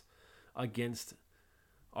loss against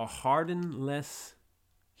a Harden-less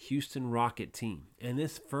Houston Rocket team. And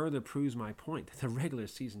this further proves my point that the regular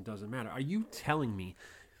season doesn't matter. Are you telling me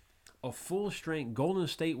a full-strength Golden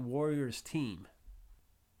State Warriors team,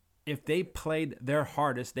 if they played their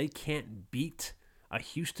hardest, they can't beat a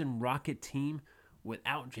Houston Rocket team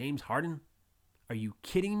without James Harden? Are you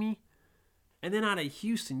kidding me? And then out of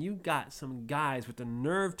Houston, you got some guys with the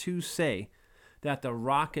nerve to say that the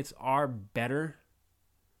Rockets are better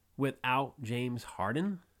without James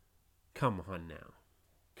Harden? Come on now.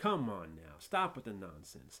 Come on now. Stop with the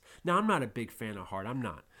nonsense. Now, I'm not a big fan of Harden. I'm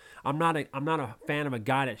not. I'm not a fan of a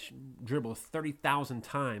guy that dribbles 30,000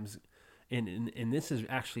 times. And this is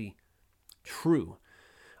actually true.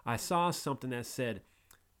 I saw something that said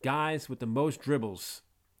guys with the most dribbles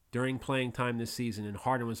during playing time this season, and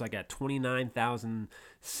Harden was like at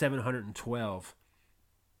 29,712.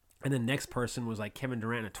 And the next person was like Kevin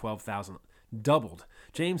Durant at 12,000. Doubled.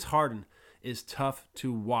 James Harden is tough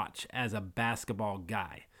to watch as a basketball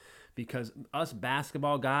guy, because us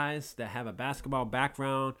basketball guys that have a basketball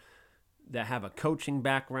background, that have a coaching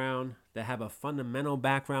background, that have a fundamental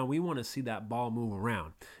background, we want to see that ball move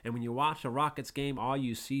around. And when you watch a Rockets game, all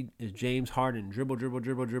you see is James Harden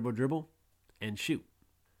dribble, and shoot.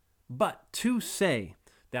 But to say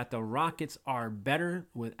that the Rockets are better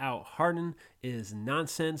without Harden is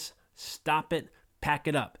nonsense. Stop it. Pack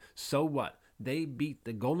it up. So what? They beat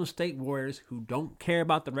the Golden State Warriors, who don't care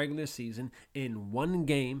about the regular season, in one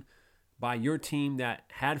game by your team that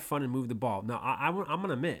had fun and moved the ball. Now, I'm going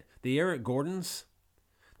to admit, the Eric Gordons,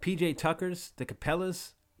 PJ Tuckers, the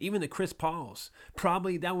Capellas, even the Chris Pauls,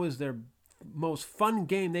 probably that was their most fun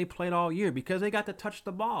game they played all year, because they got to touch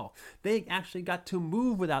the ball. They actually got to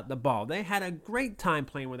move without the ball. They had a great time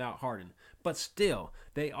playing without Harden. But still,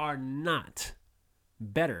 they are not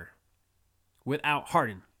better without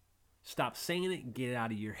Harden. Stop saying it. Get it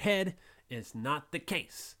out of your head. It's not the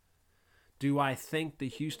case. Do I think the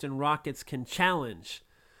Houston Rockets can challenge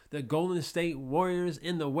the Golden State Warriors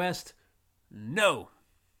in the West? No.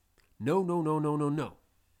 No.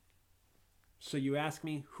 So you ask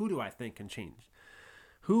me, who do I think can change?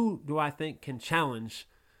 Who do I think can challenge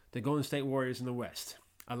the Golden State Warriors in the West?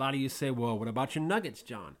 A lot of you say, well, what about your Nuggets,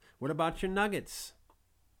 John? What about your Nuggets?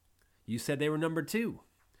 You said they were number 2.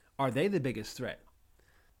 Are they the biggest threat?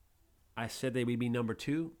 I said they would be number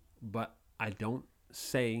 2, but I don't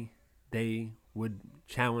say they would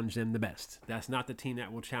challenge them the best. That's not the team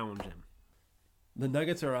that will challenge them. The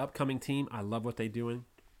Nuggets are an upcoming team. I love what they're doing.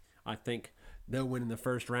 I think they'll win in the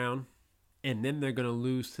first round, and then they're going to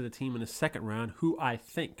lose to the team in the second round, who I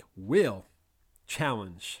think will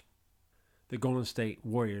challenge the Golden State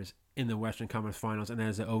Warriors in the Western Conference Finals, and that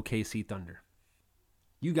is the OKC Thunder.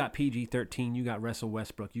 You got PG-13, you got Russell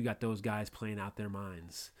Westbrook, you got those guys playing out their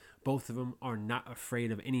minds. Both of them are not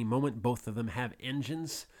afraid of any moment. Both of them have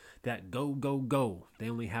engines that go. They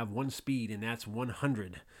only have one speed, and that's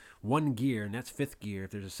 100. One gear, and that's 5th gear.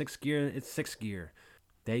 If there's a 6th gear, it's 6th gear.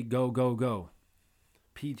 They go.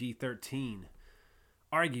 PG-13,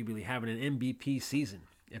 arguably having an MVP season.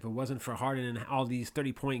 If it wasn't for Harden and all these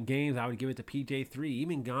 30-point games, I would give it to PJ3.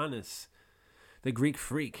 Even Giannis, the Greek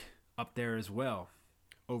freak, up there as well,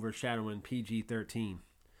 overshadowing PG-13.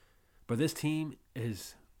 But this team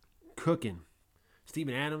is cooking.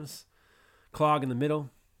 Steven Adams, Clog in the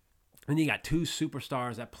middle. And you got 2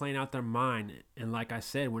 superstars that playing out their mind. And like I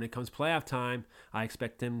said, when it comes playoff time, I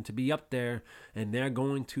expect them to be up there, and they're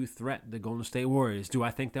going to threat the Golden State Warriors. Do I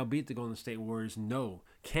think they'll beat the Golden State Warriors? No.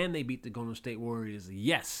 Can they beat the Golden State Warriors?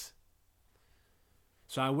 Yes.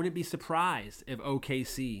 So I wouldn't be surprised if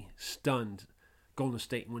OKC stunned Golden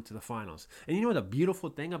State and went to the finals. And you know what the beautiful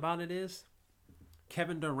thing about it is?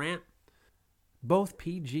 Kevin Durant, both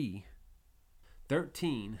PG,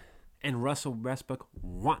 13, and Russell Westbrook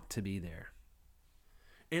want to be there.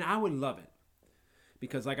 And I would love it.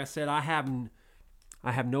 Because like I said, I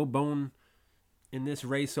have no bone in this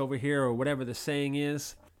race over here, or whatever the saying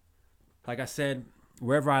is. Like I said,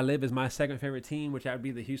 wherever I live is my second favorite team, which would be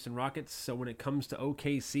the Houston Rockets. So when it comes to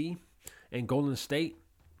OKC and Golden State,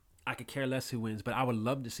 I could care less who wins, but I would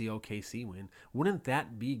love to see OKC win. Wouldn't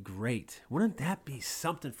that be great? Wouldn't that be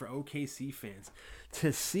something for OKC fans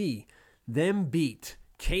to see them beat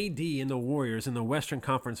KD and the Warriors in the Western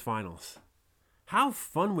Conference Finals? How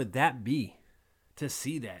fun would that be to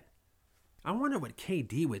see that? I wonder what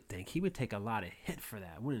KD would think. He would take a lot of hit for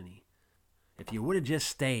that, wouldn't he? If you would have just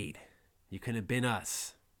stayed, you could have been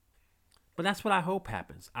us. But that's what I hope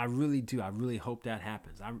happens. I really do. I really hope that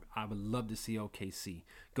happens. I would love to see OKC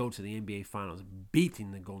go to the NBA Finals,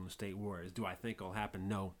 beating the Golden State Warriors. Do I think it'll happen?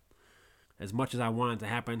 No. As much as I want it to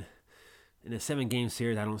happen, in a 7-game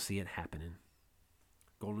series, I don't see it happening.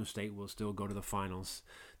 Golden State will still go to the finals.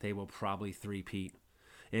 They will probably three-peat,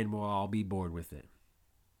 and we'll all be bored with it.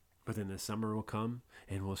 But then the summer will come,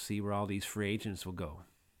 and we'll see where all these free agents will go.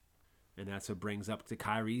 And that's what brings up the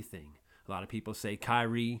Kyrie thing. A lot of people say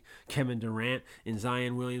Kyrie, Kevin Durant, and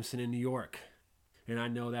Zion Williamson in New York. And I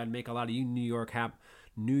know that'd make a lot of you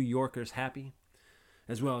New Yorkers happy,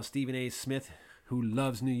 as well as Stephen A. Smith, who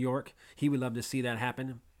loves New York. He would love to see that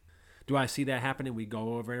happen. Do I see that happening? We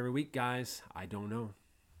go over it every week, guys. I don't know.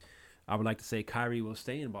 I would like to say Kyrie will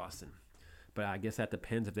stay in Boston, but I guess that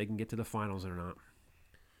depends if they can get to the finals or not.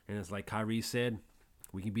 And it's like Kyrie said,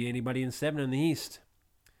 we can beat anybody in 7 in the East.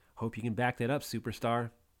 Hope you can back that up, superstar,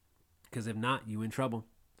 because if not, you in trouble.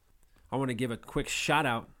 I want to give a quick shout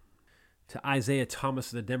out to Isaiah Thomas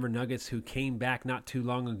of the Denver Nuggets, who came back not too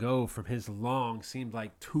long ago from his long, seemed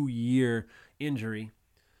like 2-year injury.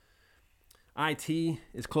 IT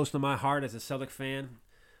is close to my heart as a Celtic fan.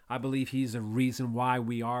 I believe he's the reason why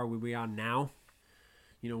we are where we are now.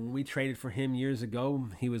 You know, when we traded for him years ago,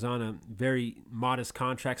 he was on a very modest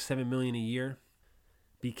contract, $7 million a year.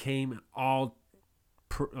 Became all-team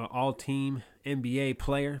NBA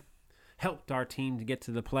player. Helped our team to get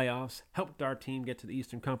to the playoffs. Helped our team get to the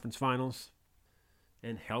Eastern Conference Finals.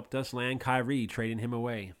 And helped us land Kyrie, trading him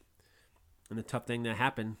away. And the tough thing that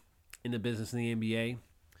happened in the business of the NBA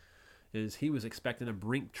is he was expecting a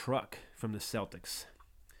Brink truck from the Celtics.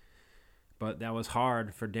 But that was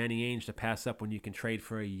hard for Danny Ainge to pass up when you can trade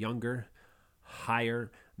for a younger,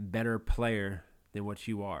 higher, better player than what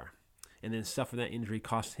you are. And then suffer that injury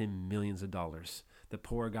cost him millions of dollars. The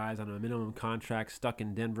poor guy's on a minimum contract, stuck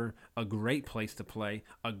in Denver, a great place to play,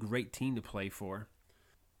 a great team to play for.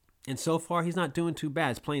 And so far, he's not doing too bad.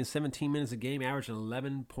 He's playing 17 minutes a game, averaging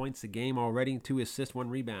 11 points a game already, 2 assists, 1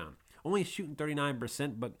 rebound. Only shooting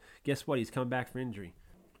 39%, but guess what? He's come back for injury.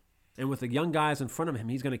 And with the young guys in front of him,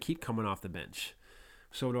 he's going to keep coming off the bench.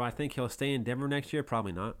 So do I think he'll stay in Denver next year?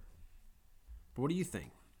 Probably not. But what do you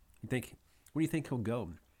think? Where do you think he'll go?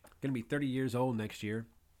 Going to be 30 years old next year.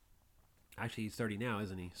 Actually, he's 30 now,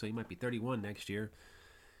 isn't he? So he might be 31 next year.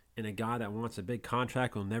 And a guy that wants a big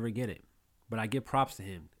contract will never get it. But I give props to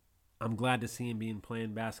him. I'm glad to see him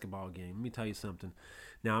playing basketball game. Let me tell you something.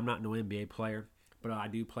 Now, I'm not no NBA player, but I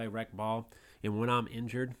do play rec ball. And when I'm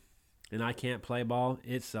injured and I can't play ball,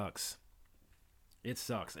 it sucks. It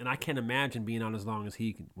sucks. And I can't imagine being out as long as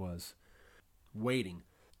he was. Waiting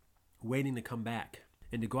to come back.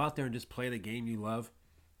 And to go out there and just play the game you love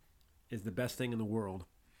is the best thing in the world.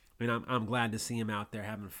 And I'm glad to see him out there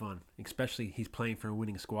having fun. Especially he's playing for a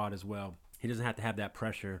winning squad as well. He doesn't have to have that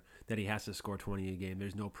pressure that he has to score 20 a game.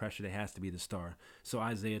 There's no pressure that he has to be the star. So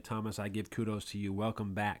Isaiah Thomas, I give kudos to you.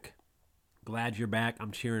 Welcome back. Glad you're back.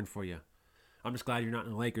 I'm cheering for you. I'm just glad you're not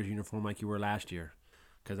in the Lakers uniform like you were last year,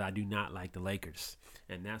 because I do not like the Lakers.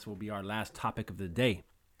 And that will be our last topic of the day.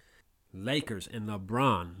 Lakers and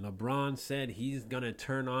LeBron. LeBron said he's going to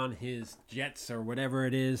turn on his jets or whatever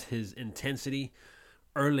it is, his intensity,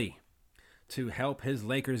 early to help his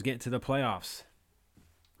Lakers get to the playoffs.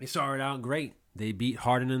 They started out great. They beat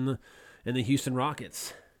Harden in the Houston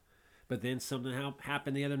Rockets. But then something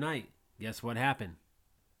happened the other night. Guess what happened?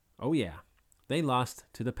 Oh yeah, they lost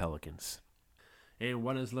to the Pelicans. And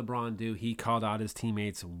what does LeBron do? He called out his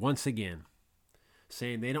teammates once again,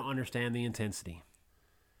 saying they don't understand the intensity.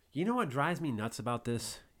 You know what drives me nuts about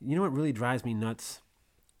this? You know what really drives me nuts?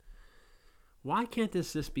 Why can't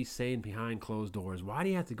this just be said behind closed doors? Why do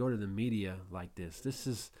you have to go to the media like this?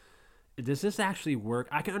 Does this actually work?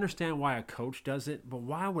 I can understand why a coach does it, but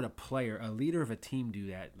why would a player, a leader of a team do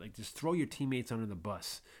that? Like, just throw your teammates under the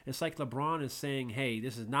bus. It's like LeBron is saying, hey,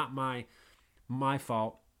 this is not my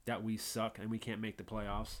fault that we suck and we can't make the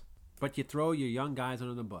playoffs. But you throw your young guys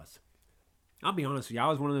under the bus. I'll be honest with you, I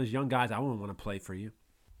was one of those young guys, I wouldn't want to play for you.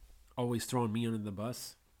 Always throwing me under the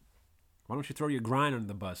bus. Why don't you throw your grind under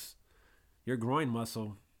the bus? Your groin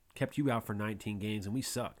muscle kept you out for 19 games and we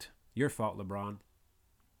sucked. Your fault, LeBron.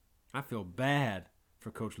 I feel bad for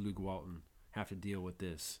Coach Luke Walton have to deal with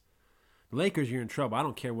this. The Lakers, you're in trouble. I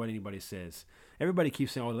don't care what anybody says. Everybody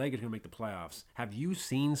keeps saying, oh, the Lakers are going to make the playoffs. Have you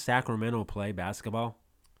seen Sacramento play basketball?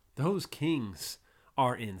 Those Kings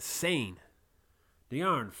are insane.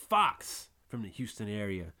 De'Aaron Fox from the Houston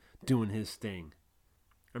area doing his thing.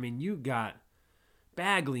 I mean, you got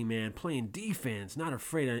Bagley, man, playing defense, not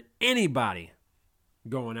afraid of anybody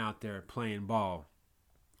going out there playing ball.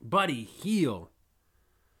 Buddy Hield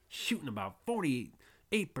shooting about 48%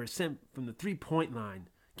 from the three-point line.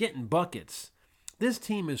 getting buckets. This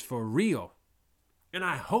team is for real. And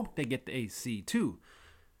I hope they get the 8th seed too.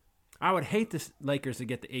 I would hate the Lakers to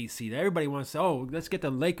get the 8th seed. Everybody wants to say, oh, let's get the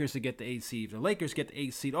Lakers to get the 8th seed. If the Lakers get the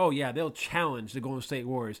 8th seed, oh yeah, they'll challenge the Golden State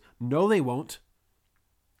Warriors. No, they won't.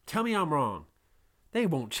 Tell me I'm wrong. They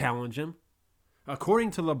won't challenge them. According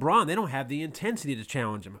to LeBron, they don't have the intensity to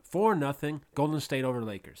challenge them. 4-0, Golden State over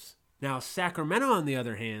Lakers. Now, Sacramento, on the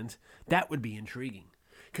other hand, that would be intriguing.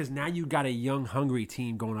 Because now you got a young, hungry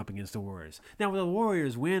team going up against the Warriors. Now, will the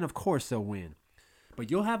Warriors win? Of course they'll win. But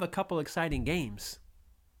you'll have a couple exciting games.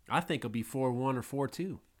 I think it'll be 4-1 or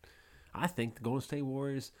 4-2. I think the Golden State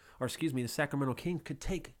Warriors, the Sacramento Kings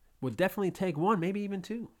would definitely take one, maybe even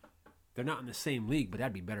two. They're not in the same league, but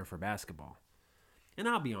that'd be better for basketball. And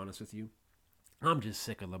I'll be honest with you, I'm just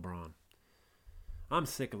sick of LeBron. I'm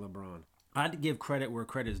sick of LeBron. I had to give credit where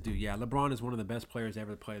credit is due. Yeah, LeBron is one of the best players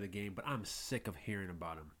ever to play the game, but I'm sick of hearing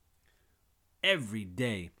about him. Every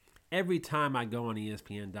day, every time I go on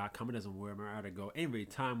ESPN.com, it doesn't matter where I go. Every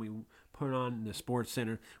time we put on the Sports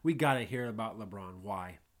Center, we got to hear about LeBron.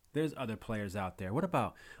 Why? There's other players out there. What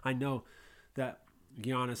about, I know that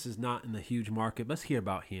Giannis is not in the huge market. Let's hear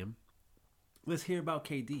about him. Let's hear about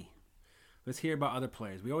KD. Let's hear about other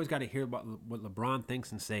players. We always got to hear about what LeBron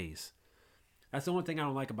thinks and says. That's the one thing I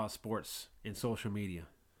don't like about sports and social media.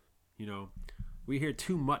 You know, we hear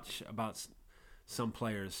too much about some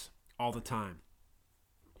players all the time.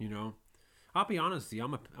 You know, I'll be honest with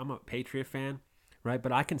you. I'm a Patriot fan, right?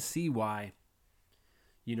 But I can see why,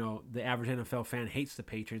 you know, the average NFL fan hates the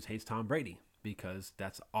Patriots, hates Tom Brady, because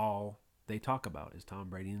that's all they talk about is Tom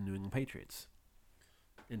Brady and the New England Patriots.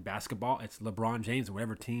 In basketball, it's LeBron James and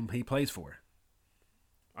whatever team he plays for.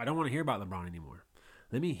 I don't want to hear about LeBron anymore.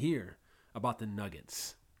 Let me hear about the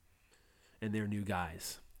Nuggets and their new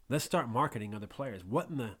guys. Let's start marketing other players. What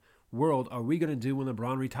in the world are we going to do when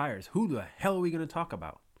LeBron retires? Who the hell are we going to talk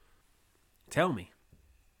about? Tell me.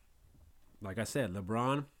 Like I said,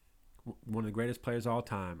 LeBron, one of the greatest players of all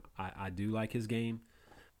time. I do like his game.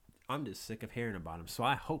 I'm just sick of hearing about him. So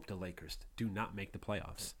I hope the Lakers do not make the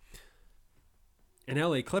playoffs. And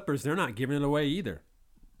LA Clippers, they're not giving it away either.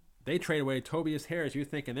 They trade away Tobias Harris. You're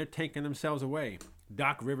thinking they're taking themselves away.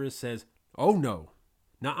 Doc Rivers says, oh no,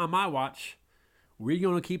 not on my watch. We're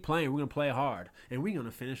going to keep playing. We're going to play hard. And we're going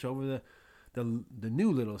to finish over the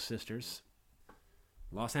new little sisters,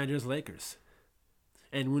 Los Angeles Lakers.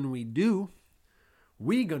 And when we do,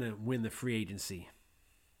 we're going to win the free agency.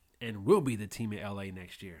 And we'll be the team at LA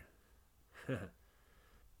next year.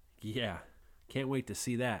 Yeah, can't wait to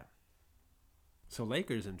see that. So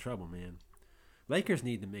Lakers in trouble, man. Lakers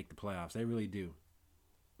need to make the playoffs. They really do.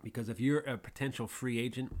 Because if you're a potential free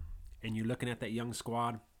agent and you're looking at that young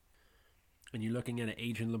squad and you're looking at an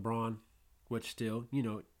aging LeBron, which still, you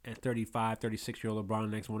know, at 35, 36-year-old LeBron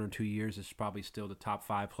the next 1 or 2 years is probably still the top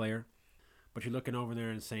 5 player. But you're looking over there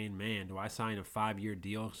and saying, man, do I sign a 5-year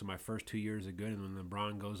deal so my first 2 years are good and when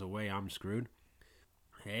LeBron goes away, I'm screwed?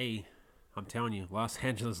 Hey, I'm telling you, Los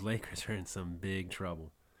Angeles Lakers are in some big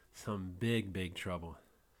trouble. Some big, big trouble.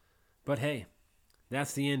 But hey,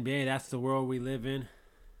 that's the NBA. That's the world we live in.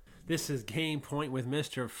 This is Game Point with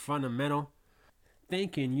Mr. Fundamental.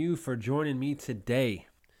 Thanking you for joining me today.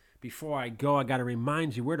 Before I go, I got to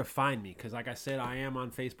remind you where to find me. Because like I said, I am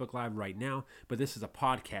on Facebook Live right now. But this is a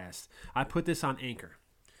podcast. I put this on Anchor.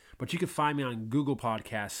 But you can find me on Google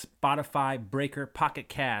Podcasts, Spotify, Breaker, Pocket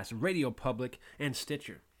Cast, Radio Public, and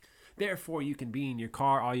Stitcher. Therefore, you can be in your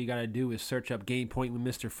car. All you got to do is search up Game Point with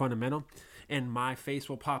Mr. Fundamental, and my face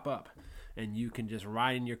will pop up. And you can just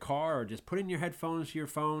ride in your car or just put in your headphones to your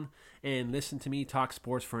phone and listen to me talk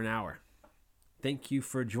sports for an hour. Thank you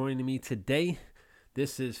for joining me today.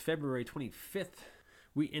 This is February 25th.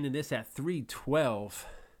 We ended this at 3:12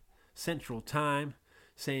 Central Time,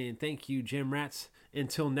 saying thank you, Gym Rats.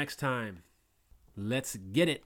 Until next time, let's get it.